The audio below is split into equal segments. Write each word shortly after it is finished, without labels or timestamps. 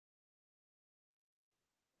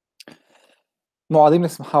מועדים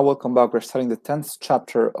לשמחה, welcome back. We're starting the 10th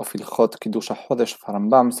chapter of הלכות קידוש החודש of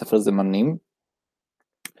הרמב"ם, ספר זמנים.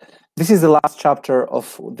 This is the last chapter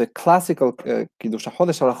of the classical קידוש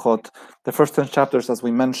החודש הלכות. The first 10 chapters, as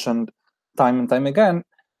we mentioned time and time again,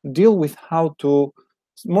 deal with how to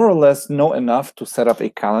more or less know enough to set up a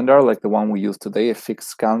calendar like the one we use today, a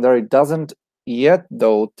fixed calendar. It doesn't yet,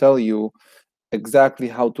 though, tell you exactly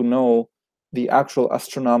how to know the actual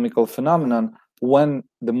astronomical phenomenon, when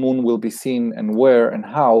the moon will be seen and where and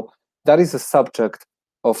how. That is the subject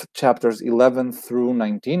of chapters 11 through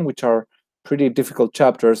 19, which are pretty difficult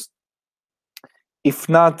chapters, if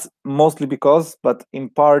not mostly because, but in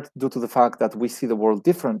part due to the fact that we see the world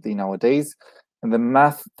differently nowadays, and the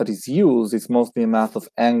math that is used is mostly a math of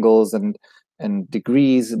angles and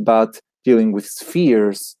degrees, but dealing with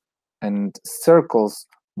spheres and circles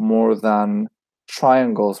more than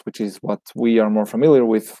triangles, which is what we are more familiar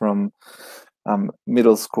with from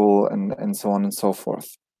middle school and so on and so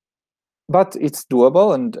forth. But it's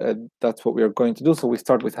doable, and that's what we are going to do. So we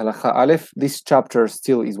start with Halakha Aleph. This chapter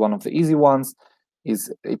still is one of the easy ones,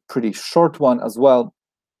 is a pretty short one as well.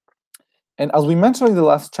 And as we mentioned in the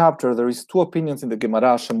last chapter, there is two opinions in the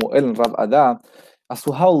Gemara, Shemuel and Rav Ada, as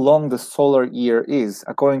to how long the solar year is.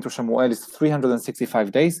 According to Shemuel, it's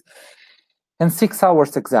 365 days and 6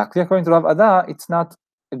 hours exactly. According to Rav Ada, it's not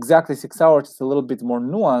exactly 6 hours, it's a little bit more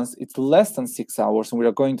nuanced. It's less than 6 hours, and we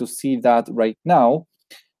are going to see that right now.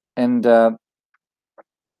 And how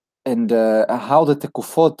the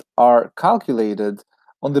tekufot are calculated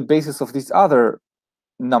on the basis of this other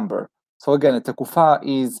number. So again, a tekufa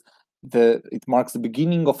is it marks the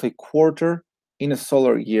beginning of a quarter in a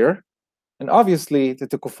solar year, and obviously the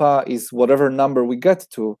tekufa is whatever number we get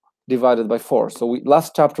to divided by 4. So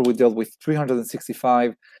last chapter we dealt with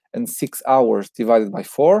 365 and 6 hours divided by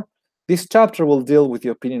 4. This chapter will deal with the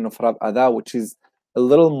opinion of Rav Ada, which is a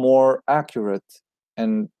little more accurate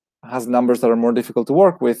and has numbers that are more difficult to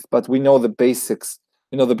work with, but we know the basics,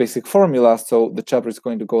 we know the basic formula, so the chapter is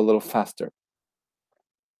going to go a little faster.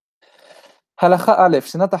 Halakha Aleph,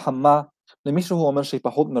 שנת החמה, למי שהוא אומר שהיא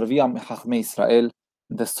פחות מרוויע מחכמי ישראל.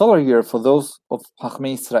 The solar year, for those of חכמי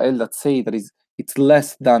ישראל that say that it's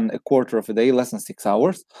less than a quarter of a day, less than 6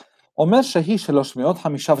 hours, אומר שהיא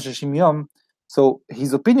 365 יום, so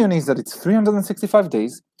his opinion is that it's 365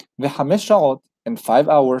 days, ו5 שעות and 5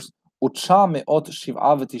 hours,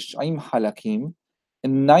 ו997 חלקים,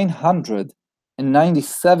 and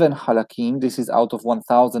 997 חלקים, this is out of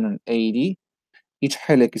 1080, each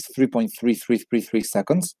חלק is 3.3333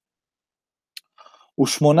 seconds,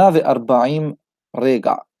 ו48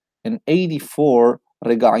 רגע, and 84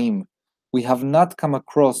 רגעים. We have not come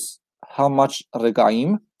across how much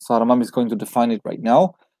רגעים, so Rambam is going to define it right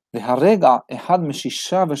now. והרגע אחד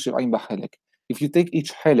משישה ושבעים בחלק. If you take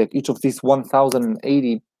each חלק, each of these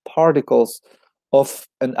 1080 particles of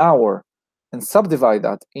an hour, and subdivide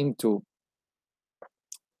that into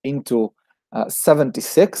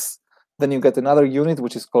 76, then you get another unit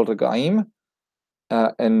which is called regaim,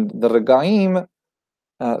 and the regaim,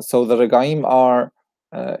 so the regaim are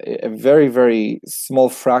a very, very small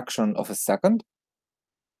fraction of a second,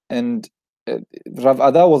 and Rav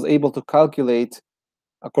Ada was able to calculate,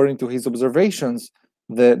 according to his observations,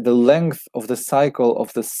 the length of the cycle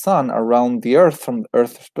of the sun around the earth from the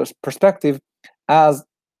earth's perspective as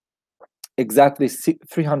exactly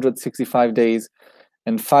 365 days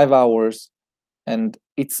and 5 hours, and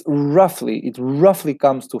it roughly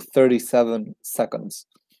comes to 37 seconds.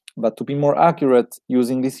 But to be more accurate,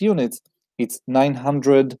 using these units, it's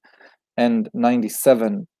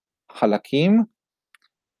 997 halakim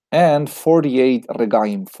and 48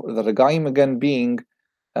 regaim. The regaim again being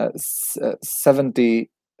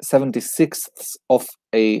 76ths of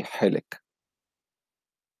a חלק.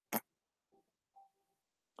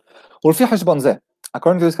 ולפי חשבון זה,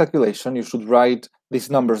 according to this calculation, you should write these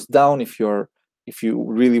numbers down if you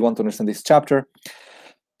really want to understand this chapter.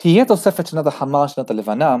 תהיה תוספת שנת החמה שנת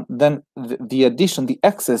הלבנה, then the addition, the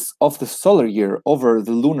excess of the solar year over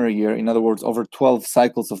the lunar year, in other words, over 12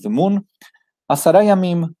 cycles of the moon, 10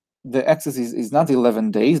 ימים, the excess is not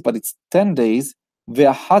 11 days, but it's 10 days,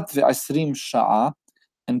 ו21 שעה,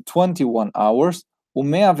 and 21 hours,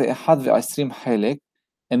 ו121 חלק,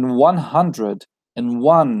 and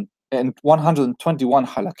 121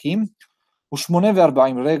 חלקים,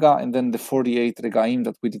 ו48 רגע, and then the 48 רגעים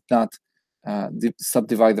that we did not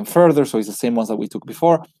subdivide them further, so it's the same ones that we took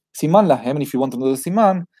before. סימן להם, and if you want to know the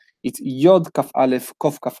סימן, it's יוד כ"א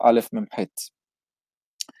קוף כ"א מ"ח.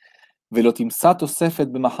 ולא תמצא תוספת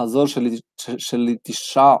במחזור של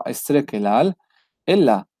 19 כלל,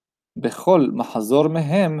 אלא בכל מחזור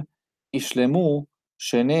מהם ישלמו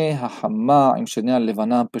שני החמה עם שני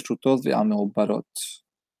הלבנה פשוטות והמעוברות.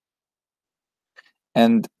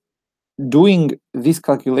 And doing this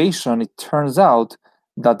calculation, it turns out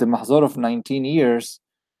that the mahzor of 19 years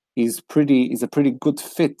is a pretty good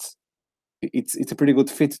fit. It's a pretty good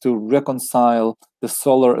fit to reconcile the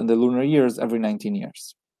solar and the lunar years every 19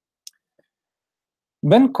 years.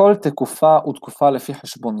 בין כל תקופה ותקופה לפי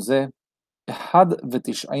חשבון זה,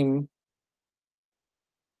 91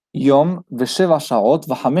 יום ו7 שעות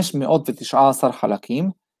ו519 חלקים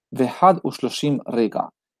ו31 רגע.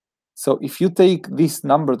 So if you take this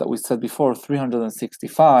number that we said before,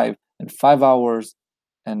 365 and 5 hours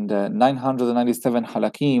and 997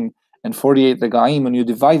 halakim and 48 regaim, and you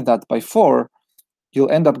divide that by 4,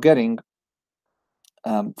 you'll end up getting,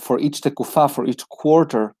 for each tekufa, for each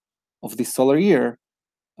quarter of this solar year,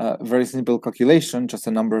 very simple calculation, just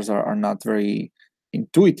the numbers are not very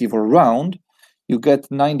intuitive or round, you get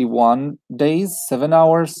 91 days, 7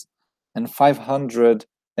 hours, and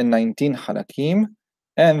 519 halakim,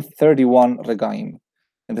 and 31 regaim.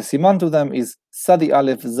 And the siman to them is Sadi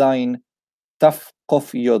Aleph Zain Taf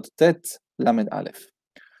Kof Yod Tet Lamed Aleph.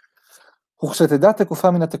 וכשתדע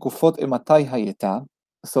תקופה מן התקופות מתי הייתה,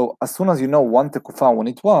 so as soon as you know one תקופה when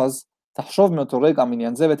it was, תחשוב מאותו רגע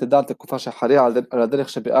מעניין זה ותדע תקופה שאחריה על הדרך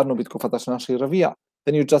שביארנו בתקופת השנה שהיא רביעה.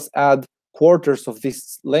 Then you just add quarters of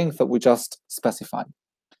this length that we just specified.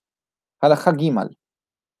 הלכה ג'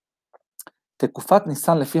 תקופת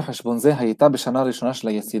ניסן לפי חשבון זה הייתה בשנה הראשונה של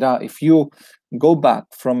היצירה. If you go back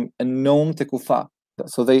from a known תקופה,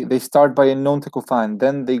 so they start by a known תקופה and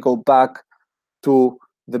then they go back to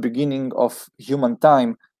the beginning of human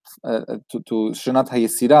time, to שנת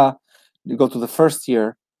היצירה, you go to the first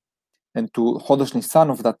year and to חודש ניסן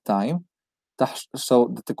of that time. So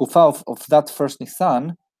the תקופה of that first ניסן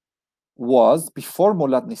was before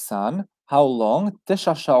מולד ניסן, how long?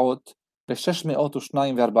 9 שעות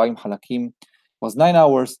ו642 חלקים, was 9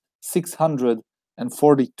 hours,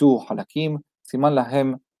 642 חלקים, סימן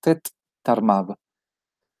להם תת תרמב.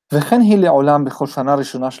 וכן היא לעולם בכל שנה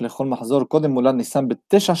ראשונה של כל מחזור, קודם מולד ניסן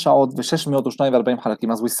ב9 שעות ו642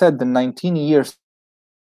 חלקים. As we said, the 19 years,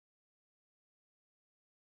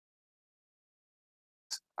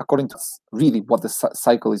 according to really what the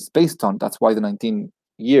cycle is based on, that's why the 19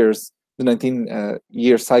 year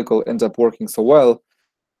cycle ends up working so well.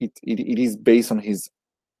 It is based on his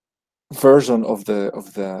version of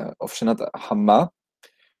Shenat Hamma,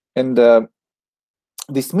 and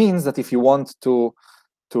this means that if you want to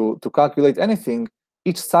calculate anything,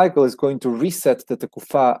 each cycle is going to reset the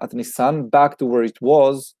tekufa at Nisan back to where it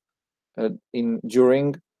was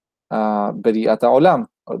during Beriat HaOlam,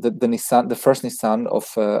 or the Nisan, the first Nisan of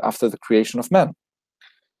after the creation of man.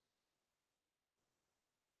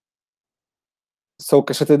 So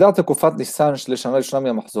כשתדע תקופת ניסן של שנה ראשונה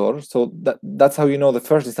מהמחזור, so that's how you know the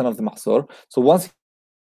first Nisan of the מחזור. So once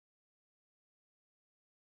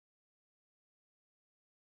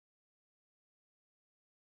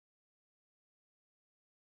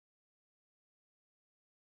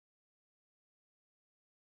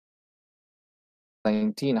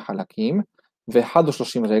חלקים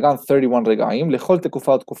ו31 רגע, 31 רגעים, לכל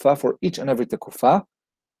תקופה ותקופה, for each and every תקופה,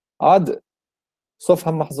 עד סוף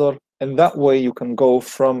המחזור. And that way you can go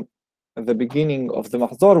from the beginning of the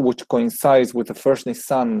מחזור, which coincides with the first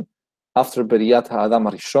Nisan after Beriyat HaAdam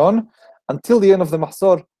HaRishon, until the end of the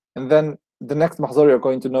מחזור, and then the next מחזור you're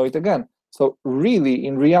going to know it again. So really,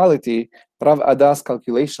 in reality, Rav Ada's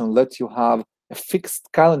calculation lets you have a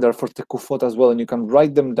fixed calendar for tekufot as well, and you can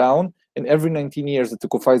write them down, and every 19 years the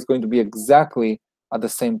tekufa is going to be exactly at the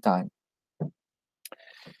same time.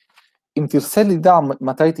 אם תרצה לדע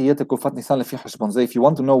מתי תהיה תקופת ניסן לפי חשבון זה, if you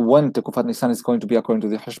want to know when תקופת ניסן is going to be according to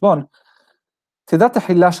the חשבון, תדע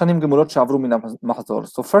תחילה שנים גמולות שעברו מן המחזור.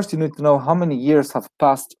 So first you need to know how many years have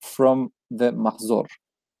passed from the מחזור,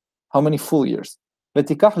 how many full years.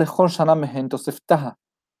 ותיקח לכל שנה מהן תוספתה,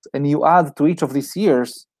 and you add to each of these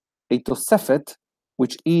years a תוספת,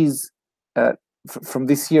 which is from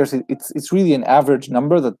these years, it's really an average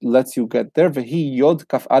number that lets you get there. והיא יוד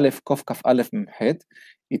כף א' קוף כף א' ממח'.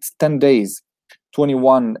 It's 10 days,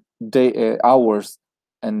 21 hours,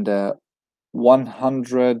 and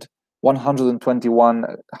 121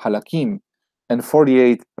 halakim, and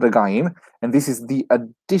 48 regaim. And this is the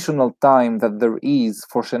additional time that there is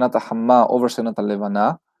for Shenat HaHamma over Shenat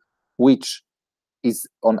HaLevana, which is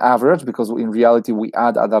on average, because in reality we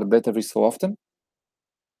add Adar Bet every so often.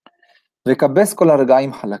 וכבס כל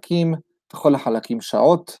הרגעים חלקים, וכל החלקים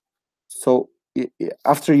שעות. So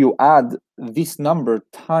after you add this number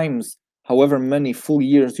times however many full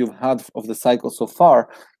years you've had of the cycle so far,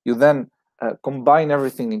 you then combine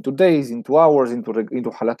everything into days, into hours, into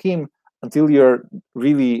halakim, until you're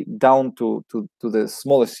really down to the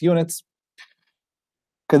smallest units.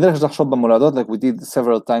 כדרך לחשוב במולדות, like we did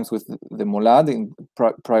several times with the מולד in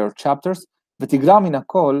prior chapters, ותגרע מן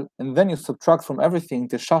הכל, and then you subtract from everything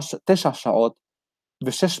 9 שעות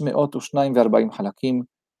ו-642 חלקים,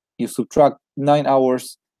 you subtract 9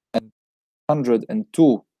 hours and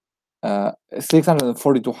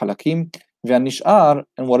 642 חלקים, והנשאר,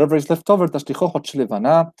 and whatever is left over, תשליכו חודשי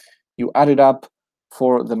לבנה, you add it up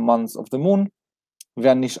for the months of the moon,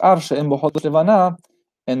 והנשאר שאין בו חודש לבנה,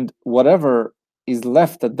 and whatever is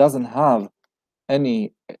left that doesn't have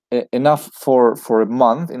enough for a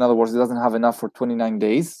month, in other words, it doesn't have enough for 29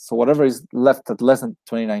 days, so whatever is left at less than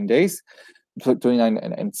 29 days, 29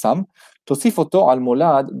 and some, תוסיף אותו על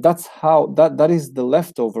מולד, that's how, that is the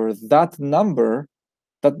leftover, that number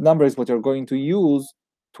is what you're going to use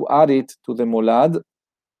to add it to the מולד.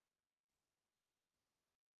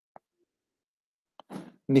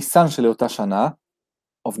 ניסן של אותה שנה,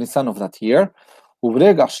 of ניסן of that year,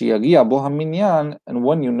 וברגע שיגיע בו המניין, and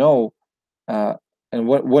when you know, and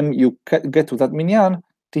when you get to that מניין,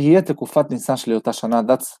 תהיה תקופת ניסן של אותה שנה,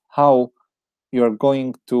 that's how you're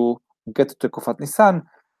going to get to תקופת ניסן,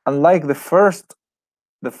 unlike the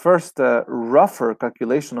first rougher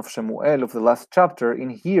calculation of Shemuel of the last chapter. In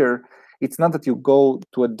here, it's not that you go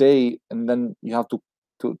to a day and then you have to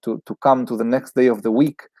come to the next day of the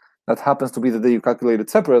week. That happens to be the day you calculated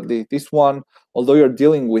separately. This one, although you're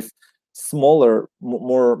dealing with smaller,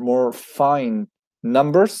 more fine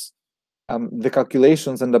numbers, the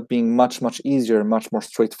calculations end up being much easier, much more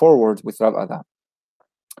straightforward with Rav Ada.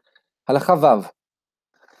 הלכה ו'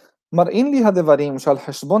 מראים לי הדברים שעל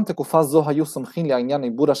חשבון תקופה זו היו סומכים לעניין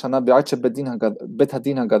עיבור השנה בעת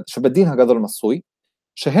שבדין הגדול מסוי,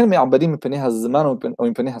 שהן מעבדים מפני הזמן או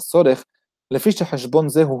מפני הצורך, לפי שחשבון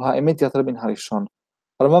זה הוא האמת יתר מן הראשון.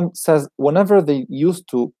 Rambam says whenever they used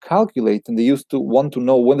to calculate and they used to want to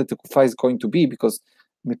know when the tekufa is going to be, because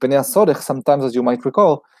מפני הצורך, sometimes, as you might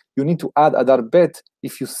recall, you need to add Adar Bet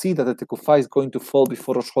if you see that the tekufa is going to fall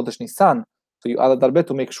before Rosh Chodesh Nisan. So you add Adar Bet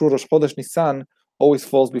to make sure Rosh Chodesh Nisan always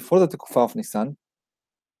falls before the tekufa of Nisan.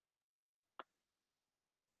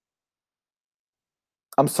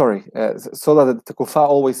 I'm sorry, so that the tekufa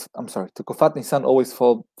always, tekufat Nisan always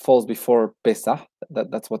falls before Pesach.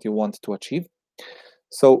 That's what you want to achieve.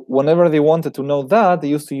 So whenever they wanted to know that, they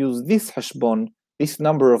used to use this hashbon, this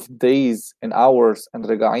number of days and hours and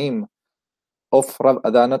regaim of Rav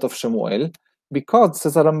Ada, not of Shemuel, because,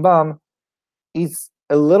 says Rambam, is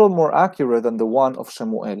a little more accurate than the one of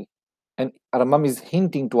Shemuel. And Rambam is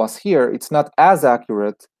hinting to us here, it's not as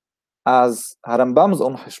accurate as Rambam's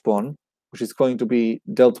own hashbon, which is going to be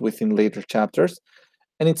dealt with in later chapters,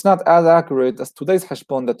 and it's not as accurate as today's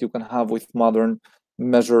hashbon that you can have with modern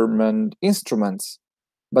measurement instruments.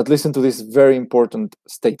 But listen to this very important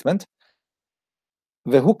statement.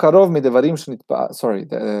 והוא קרוב מדברים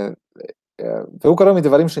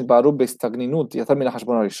שנתבהרו בהסתגנינות יותר מן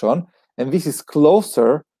החשבון הראשון, and this is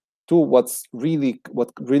closer to what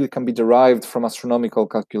really can be derived from astronomical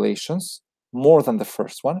calculations, more than the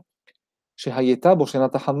first one. שהייתה בו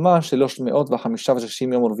שנת החמה 365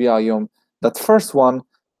 יום ורביע היום. That first one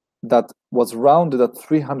that was rounded at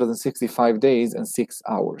 365 days and 6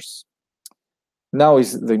 hours. Now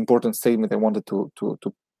is the important statement I wanted to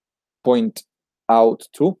point out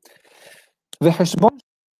to. וחשבון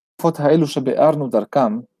התקופות האלו שבארנו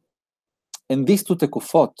דרכם, and these two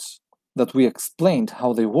תקופות that we explained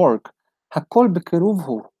how they work, הכל בקירוב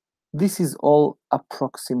הוא. This is all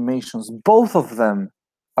approximations. Both of them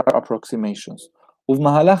are approximations.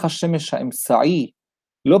 ובמהלך השמש האמצעי,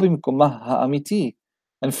 לא במקומה האמיתי.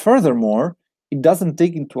 And furthermore, it doesn't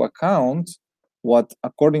take into account what,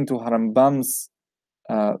 according to Harambam's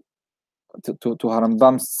to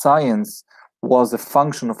Harambam's science, was a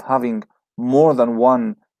function of having more than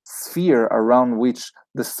one sphere around which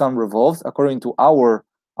the sun revolves. According to our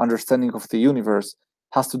understanding of the universe,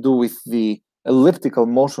 has to do with the elliptical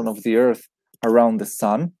motion of the earth around the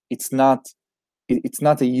sun. It's not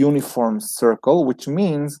a uniform circle, which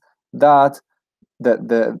means that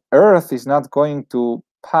the earth is not going to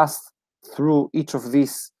pass through each of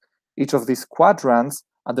these quadrants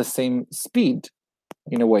at the same speed,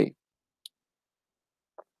 in a way.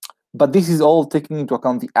 But this is all taking into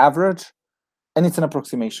account the average, and it's an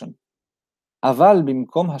approximation. אבל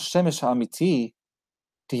במקום השמש האמיתי,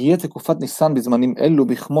 תהיה תקופת ניסן בזמנים אלו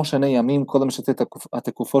בכמו שני ימים קודם שתי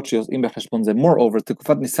התקופות שיוצאים בחשבון זה. Moreover,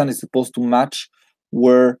 תקופת ניסן is supposed to match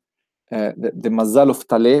where the mazal of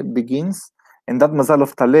Taleh begins, and that mazal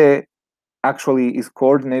of Taleh actually is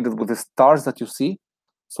coordinated with the stars that you see.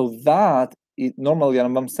 So that, normally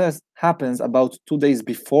Rambam says, happens about 2 days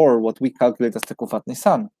before what we calculate as Tekufat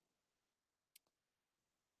Nisan.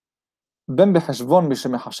 בין בחשבון מי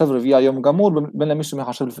שמחשב רביעי היום גמור, בין למי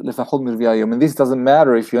שמחשב לפחות מרביעי היום. And this doesn't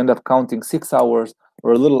matter if you end up counting 6 hours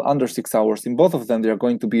or a little under 6 hours. In both of them, they are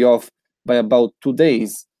going to be off by about 2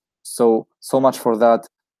 days. So much for that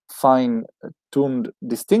fine-tuned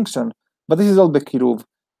distinction. But this is all Bekiruv.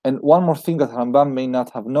 And one more thing that Rambam may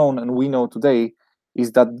not have known, and we know today,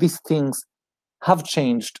 is that these things have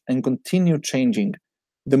changed and continue changing.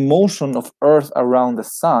 The motion of Earth around the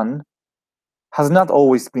sun has not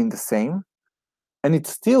always been the same, and it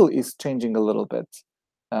still is changing a little bit.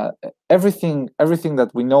 Everything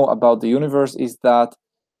that we know about the universe is that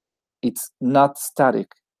it's not static.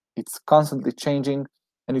 It's constantly changing,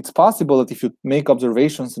 and it's possible that if you make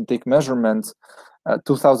observations and take measurements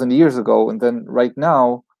 2,000 years ago and then right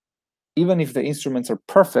now, even if the instruments are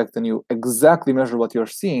perfect and you exactly measure what you're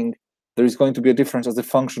seeing, there is going to be a difference as a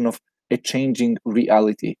function of a changing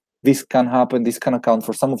reality. This can happen, this can account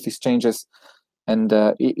for some of these changes, and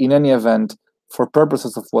in any event, for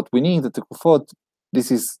purposes of what we need at Tekufot,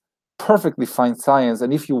 this is perfectly fine science,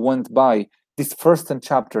 and if you went by these first 10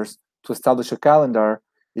 chapters to establish a calendar,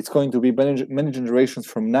 it's going to be many generations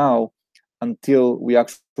from now until we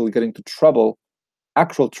actually get into trouble,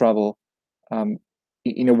 actual trouble,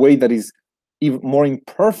 in a way that is even more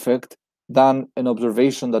imperfect than an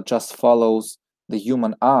observation that just follows the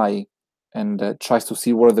human eye and tries to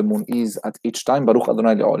see where the moon is at each time. Baruch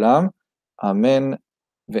Adonai Le'olam. Amen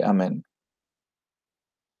ve'amen.